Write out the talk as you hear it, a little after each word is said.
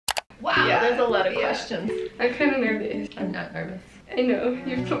There's a lot of questions. I'm kind of nervous. I'm not nervous. I know,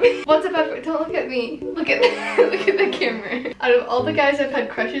 you're so What's up, everyone? Don't look at me. Look at look at the camera. Out of all the guys I've had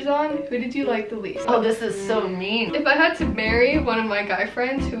crushes on, who did you like the least? Oh, this is so mean. If I had to marry one of my guy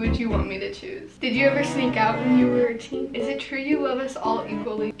friends, who would you want me to choose? Did you ever sneak out when you were a teen? Is it true you love us all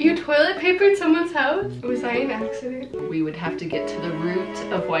equally? You toilet papered someone's house? Was that an accident? We would have to get to the root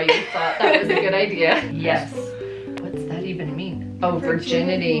of why you thought that was a good idea. Yes. What's that even mean? Oh,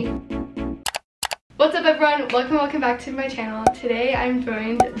 virginity. What's up, everyone? Welcome back to my channel. Today I'm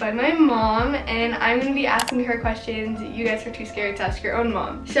joined by my mom and I'm going to be asking her questions you guys are too scared to ask your own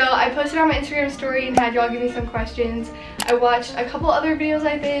mom. So I posted on my Instagram story and had y'all give me some questions. I watched a couple other videos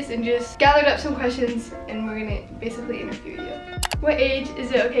like this and just gathered up some questions and we're going to basically interview you. What age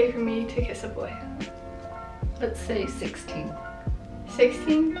is it okay for me to kiss a boy? Let's say 16.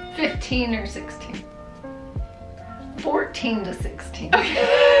 16? 15 or 16. 14 to 16.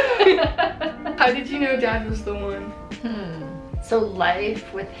 How did you know Dad was the one? So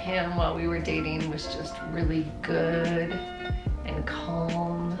life with him while we were dating was just really good and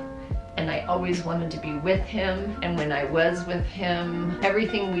calm. And I always wanted to be with him. And when I was with him,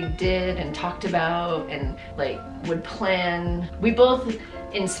 everything we did and talked about and like would plan, we both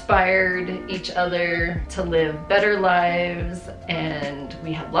inspired each other to live better lives, and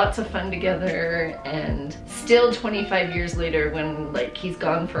we had lots of fun together. And still 25 years later, when like he's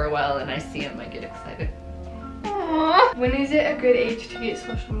gone for a while and I see him, I get excited. Aww. When is it a good age to get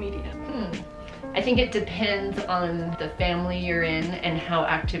social media? I think it depends on the family you're in and how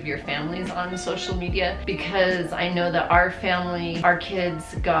active your family's on social media, because I know that our family, our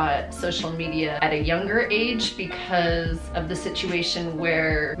kids got social media at a younger age because of the situation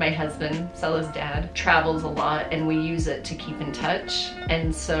where my husband, Sela's dad, travels a lot and we use it to keep in touch.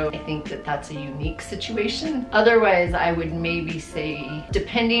 And so I think that that's a unique situation. Otherwise, I would maybe say,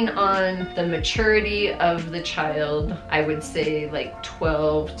 depending on the maturity of the child, I would say like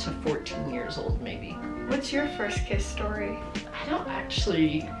 12 to 14 years old. Maybe. What's your first kiss story? I don't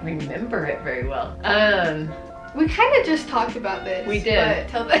actually remember it very well. We kind of just talked about this. We did. But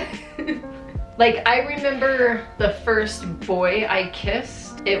tell them. Like, I remember the first boy I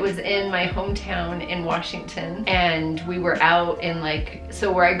kissed. It was in my hometown in Washington, and we were out in like,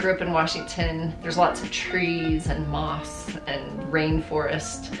 so where I grew up in Washington, there's lots of trees and moss and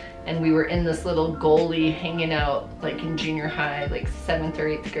rainforest. And we were in this little gully hanging out like in junior high, like 7th or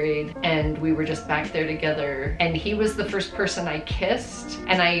 8th grade. And we were just back there together. And he was the first person I kissed.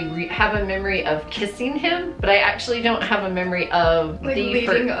 And I have a memory of kissing him, but I actually don't have a memory of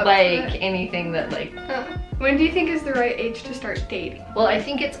like anything that like. When do you think is the right age to start dating? Well, I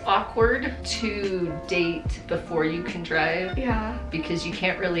think it's awkward to date before you can drive. Yeah. Because you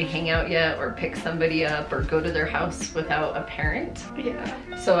can't really hang out yet or pick somebody up or go to their house without a parent. Yeah.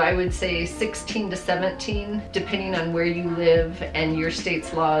 So I would say 16 to 17, depending on where you live and your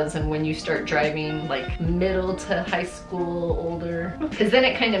state's laws and when you start driving, like middle to high school, older. Because then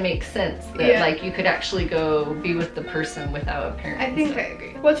it kind of makes sense that like you could actually go be with the person without a parent. I think I agree.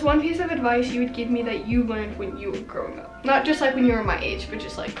 What's one piece of advice you would give me that you learned when you were growing up? Not just like when you were my age, but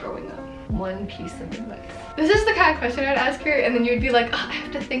just like growing up. One piece of advice. This is the kind of question I'd ask her and then you'd be like, oh, I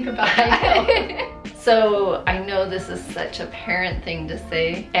have to think about that. So I know this is such a parent thing to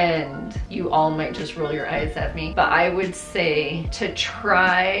say and you all might just roll your eyes at me, but I would say to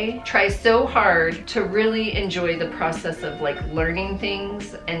try so hard to really enjoy the process of like learning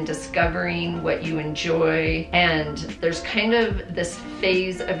things and discovering what you enjoy. And there's kind of this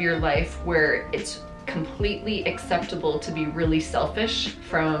phase of your life where it's completely acceptable to be really selfish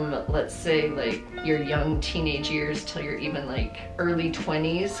from, let's say, like your young teenage years till you're even like early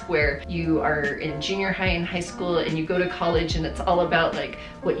 20s, where you are in junior high and high school and you go to college and it's all about like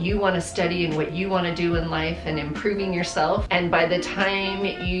what you want to study and what you want to do in life and improving yourself. And by the time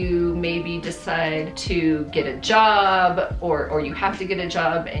you maybe decide to get a job or you have to get a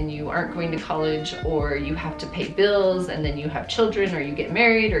job and you aren't going to college, or you have to pay bills and then you have children, or you get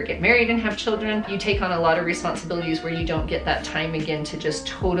married and have children, you take on a lot of responsibilities where you don't get that time again to just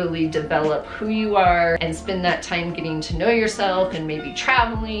totally develop who you are and spend that time getting to know yourself and maybe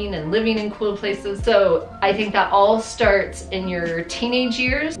traveling and living in cool places. So I think that all starts in your teenage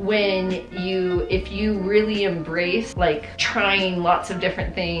years when if you really embrace like trying lots of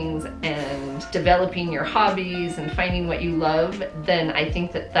different things and developing your hobbies and finding what you love, then I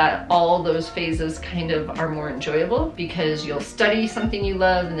think that all those phases kind of are more enjoyable, because you'll study something you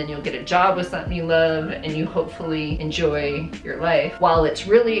love and then you'll get a job with something you love and you hopefully enjoy your life, while it's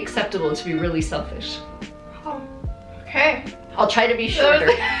really acceptable to be really selfish. Oh, okay. I'll try to be shorter.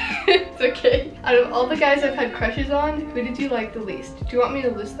 It's okay. Out of all the guys I've had crushes on, who did you like the least? Do you want me to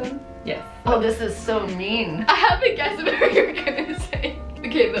list them? Yes. Oh, this is so mean. I have a guess of who you're gonna say.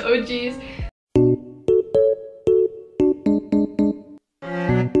 Okay, the OGs.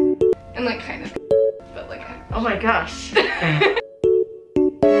 And like kind of. But like kind of. Oh my gosh.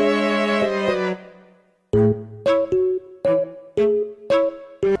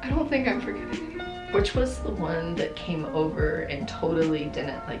 I don't think I'm forgetting anyone. Which was the one that came over and totally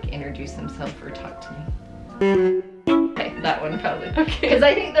didn't like introduce himself or talk to me? Okay, that one probably. Okay. Because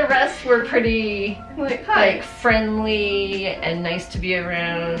I think the rest were pretty Like, hi. like friendly and nice to be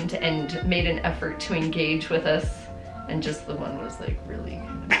around and made an effort to engage with us. And just the one was like really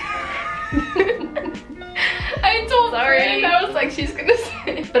I told Sorry. Fran, I was like, she's gonna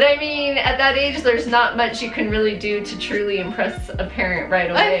say. But I mean, at that age, there's not much you can really do to truly impress a parent right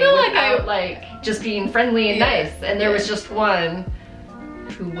away. I feel like without, like just being friendly and nice. And there was just one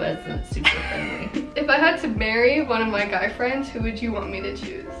who wasn't super friendly. If I had to marry one of my guy friends, who would you want me to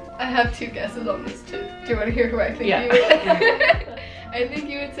choose? I have two guesses on this too. Do you want to hear who I think you would? I think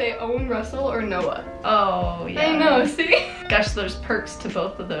you would say Owen Russell or Noah. Oh, yeah. I know, see? Gosh, there's perks to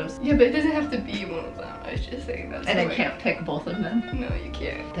both of those. Yeah, but it doesn't have to be one of them. I was just saying that's And the I way. can't pick both of them. No, you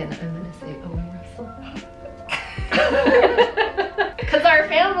can't. Then I'm gonna say Owen Russell. Because our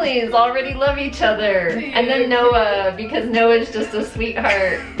families already love each other. And then Noah, because Noah's just a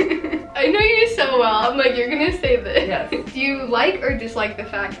sweetheart. I know you so well. I'm like, you're gonna say this. Yes. Do you like or dislike the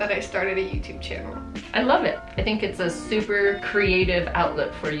fact that I started a YouTube channel? I love it. I think it's a super creative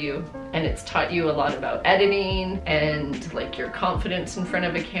outlet for you. And it's taught you a lot about editing and like your confidence in front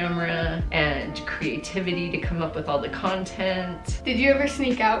of a camera and creativity to come up with all the content. Did you ever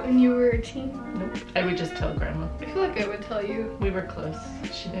sneak out when you were a teen? Nope. I would just tell grandma. I feel like I would tell you. We were close.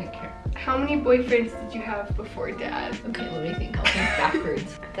 She didn't care. How many boyfriends did you have before dad? Okay, let me think. I'll think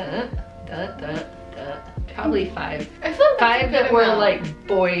backwards. Probably 5. I feel like that's a 5 good that were amount. like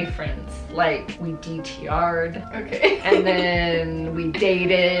boyfriends. Like we DTR'd. Okay. And then we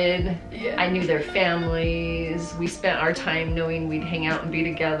dated. Yeah. I knew their families. We spent our time knowing we'd hang out and be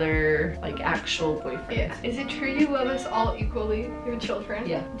together. Like actual boyfriends. Yeah. Is it true you love us all equally, your children?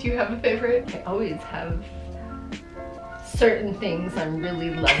 Yeah. Do you have a favorite? I always have certain things I'm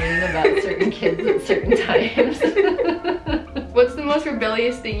really loving about certain kids at certain times. What's the most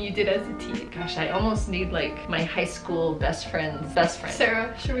rebellious thing you did as a teen? Gosh, I almost need like my high school best friend.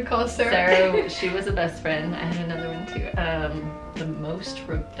 Sarah. Should we call her Sarah? Sarah, she was a best friend. I had another one too. The most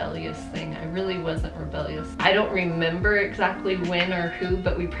rebellious thing. I really wasn't rebellious. I don't remember exactly when or who,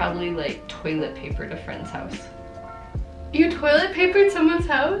 but we probably like toilet papered a friend's house. You toilet papered someone's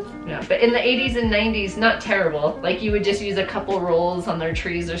house? Yeah, but in the 80s and 90s, not terrible. Like you would just use a couple rolls on their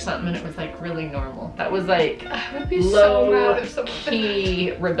trees or something and it was like really normal. That was like I would be so mad if someone did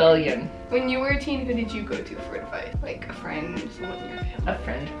low-key rebellion. When you were a teen, who did you go to for advice? Like a friend, someone in your family? A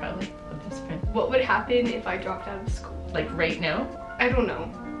friend, probably. A best friend. What would happen if I dropped out of school? Like right now? I don't know.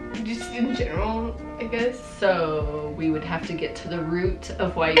 Just in general, I guess. So we would have to get to the root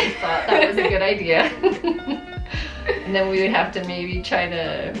of why you thought that was a good idea. And then we would have to maybe try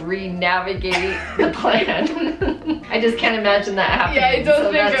to re-navigate the plan. I just can't imagine that happening. Yeah, I don't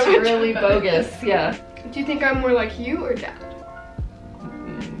so think that's I would really try that. bogus, yeah. Do you think I'm more like you or dad?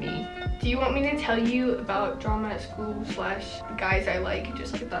 Me. Do you want me to tell you about drama at school / the guys I like,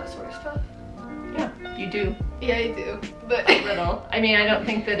 just like that sort of stuff? Yeah, you do. Yeah, I do. But A little. I mean, I don't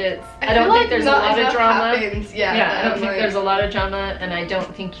think that it's, I feel don't like think there's a not lot of enough drama. happens. Yeah, Yeah, I don't I'm think like- there's a lot of drama, and I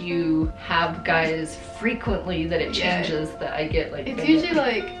don't think you have guys frequently that it Yeah. changes that I get like. It's the- usually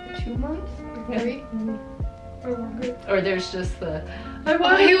like 2 months or 3 or longer. Or there's just the. I Oh,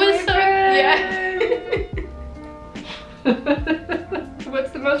 want he a was so boyfriend.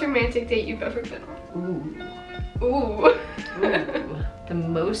 What's the most romantic date you've ever been on? Ooh. Ooh. Ooh. The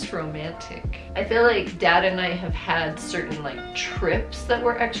most romantic. I feel like Dad and I have had certain like trips that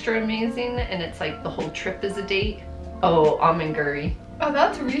were extra amazing, and it's like the whole trip is a date. Oh, almond curry. Oh,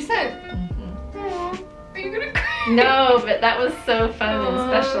 that's recent. Mhm. Aw, are you gonna cry? No, but that was so fun and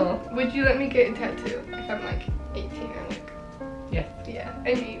special. Would you let me get a tattoo if I'm like 18 or like? Yeah. Yeah,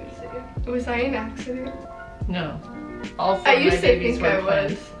 I knew you would say it. Was I an accident? No. All 4 I of my used to babies think were I planned.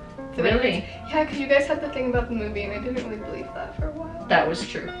 was. Did I Really? Yeah, because you guys had the thing about the movie and I didn't really believe that for a while. That was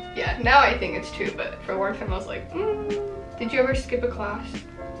true. Yeah, now I think it's true, but for a long time I was like, Did you ever skip a class?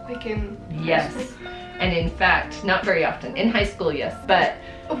 Like in high Yes. school? And in fact, not very often. In high school, yes. But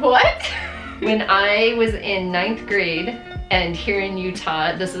What? when I was in 9th grade And here in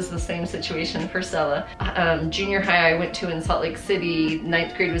Utah, this is the same situation for Sela. Junior high I went to in Salt Lake City,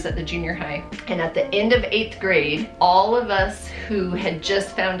 9th grade was at the junior high. And at the end of 8th grade, all of us who had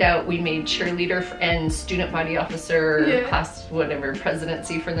just found out we made cheerleader and student body officer, class whatever,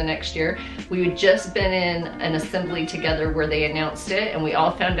 presidency for the next year, we had just been in an assembly together where they announced it, and we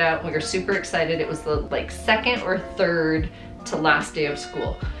all found out. We were super excited. It was the like second or third to last day of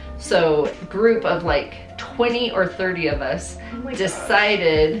school. So a group of like 20 or 30 of us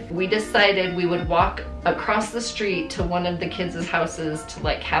decided we would walk across the street to one of the kids' houses to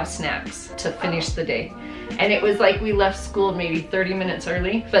like have snacks to finish the day. And it was like we left school maybe 30 minutes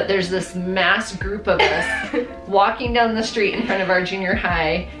early, but there's this mass group of us walking down the street in front of our junior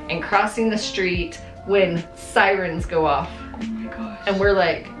high and crossing the street when sirens go off. Oh my gosh. And we're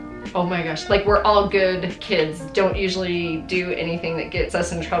like, oh my gosh, like we're all good kids, don't usually do anything that gets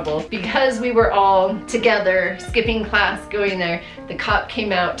us in trouble. Because we were all together, skipping class, going there, the cop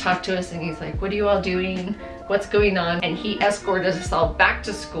came out, talked to us, and he's like, what are you all doing? What's going on? And he escorted us all back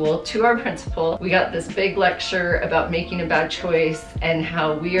to school to our principal. We got this big lecture about making a bad choice and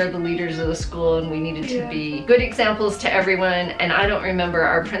how we are the leaders of the school and we needed to be good examples to everyone. And I don't remember,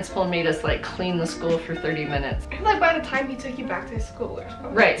 our principal made us like clean the school for 30 minutes. And like by the time he took you back to school or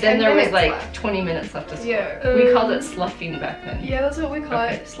something. Right, then there was like 20 minutes left of school. Yeah. We called it sloughing back then. Yeah, that's what we call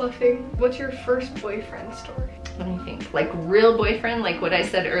it, sloughing. What's your first boyfriend story? Let me think. Like real boyfriend, like what I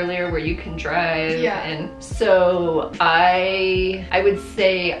said earlier, where you can drive. Yeah. And so I would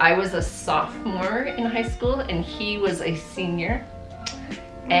say I was a sophomore in high school and he was a senior.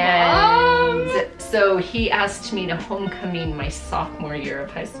 And so he asked me to homecoming my sophomore year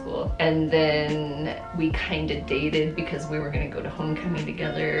of high school. And then we kind of dated because we were going to go to homecoming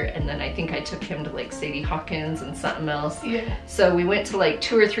together. And then I think I took him to like Sadie Hawkins and something else. Yeah. So we went to like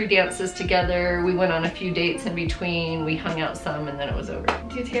 2 or 3 dances together. We went on a few dates in between. We hung out some and then it was over.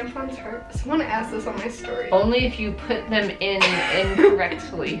 Do tampons hurt? Someone asked this on my story. Only if you put them in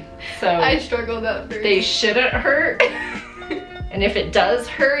incorrectly. So I struggled at first. They shouldn't hurt. And if it does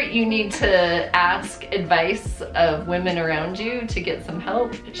hurt, you need to ask advice of women around you to get some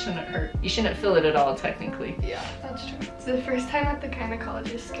help. It shouldn't hurt. You shouldn't feel it at all, technically. Yeah, that's true. So the first time at the kind of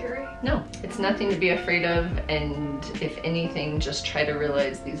college is scary? No, it's nothing to be afraid of. And if anything, just try to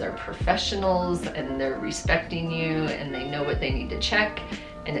realize these are professionals and they're respecting you and they know what they need to check.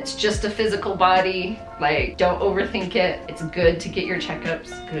 And it's just a physical body. Like, don't overthink it. It's good to get your checkups,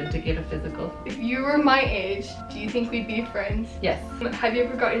 good to get a physical. If you were my age, do you think we'd be friends? Yes. Have you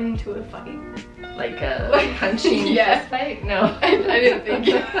ever gotten into a fight? Like a punching Yeah. fight? No. I didn't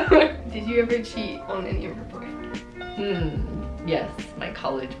think. Did you ever cheat on any of your boyfriends? Yes, my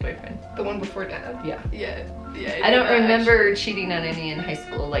college boyfriend. The one before Dad? Yeah. Yeah. I don't remember cheating on any in high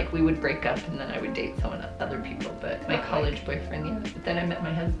school. Like, we would break up and then I would date other people, but my college boyfriend, yeah. But then I met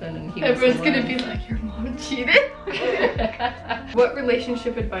my husband and he was Everyone's gonna be like, your mom cheated? What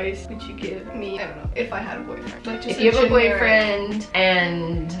relationship advice would you give me, I don't know, if I had a boyfriend? Like, just if you have a boyfriend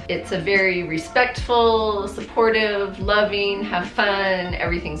and it's a very respectful, supportive, loving, have fun,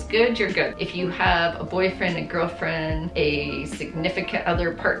 everything's good, you're good. If you have a boyfriend, a girlfriend, a significant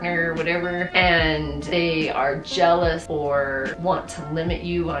other, partner, whatever, and they are jealous or want to limit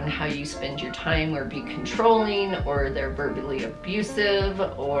you on how you spend your time or be controlling, or they're verbally abusive,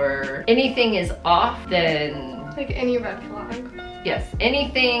 or anything is off, then like any red flag? Yes,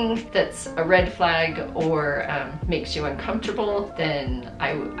 anything that's a red flag or makes you uncomfortable, then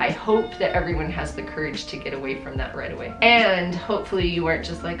I hope that everyone has the courage to get away from that right away. And hopefully you aren't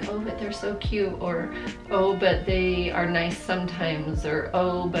just like, oh, but they're so cute, or oh, but they are nice sometimes, or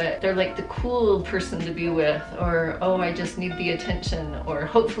oh, but they're like the cool person to be with, or oh, I just need the attention. Or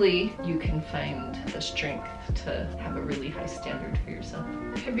hopefully you can find the strength to have a really high standard for yourself.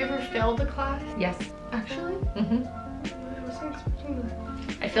 Have you ever failed a class? Yes. Actually? I wasn't expecting that.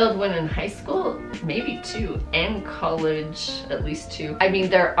 I failed one in high school, maybe 2, and college, at least 2. I mean,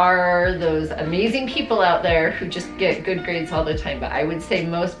 there are those amazing people out there who just get good grades all the time, but I would say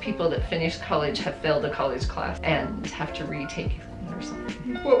most people that finish college have failed a college class and have to retake it or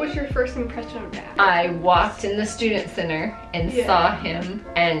something. What was your first impression of Dad? I walked in the student center and saw him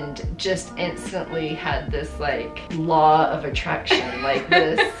and just instantly had this like law of attraction, like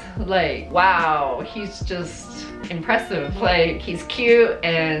this, like, wow, he's just impressive. Like, he's cute,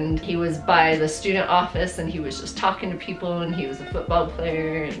 and he was by the student office and he was just talking to people, and he was a football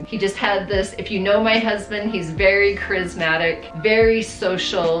player, and he just had this, if you know my husband, he's very charismatic, very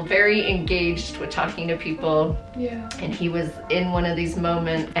social, very engaged with talking to people. Yeah. And he was in one of these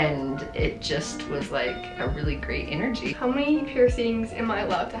moments and it just was like a really great energy. How many piercings am I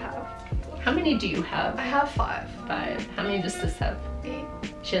allowed to have? How many do you have? I have 5. 5. How many does this have? 8.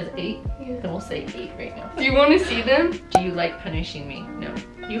 She has 8? Yeah. Then we'll say 8 right now. Do you want to see them? Do you like punishing me? No.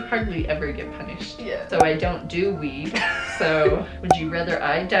 You hardly ever get punished. Yeah. So I don't do weed. So would you rather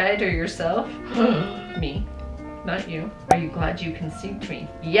I died or yourself? Me, not you. Are you glad you conceived me?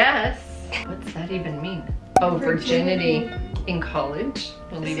 Yes. What's that even mean? Oh, virginity in college.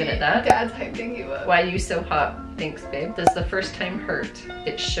 We'll leave it at that. Dad's hyping you up. Why are you so hot? Thanks, babe. Does the first time hurt?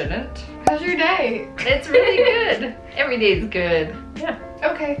 It shouldn't. How's your day? It's really good. Every day's good. Yeah.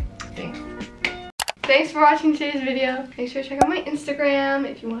 Okay. Thanks. Thanks for watching today's video. Make sure to check out my Instagram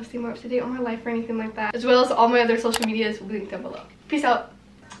if you want to stay more up to date on my life or anything like that, as well as all my other social medias will be linked down below. Peace out.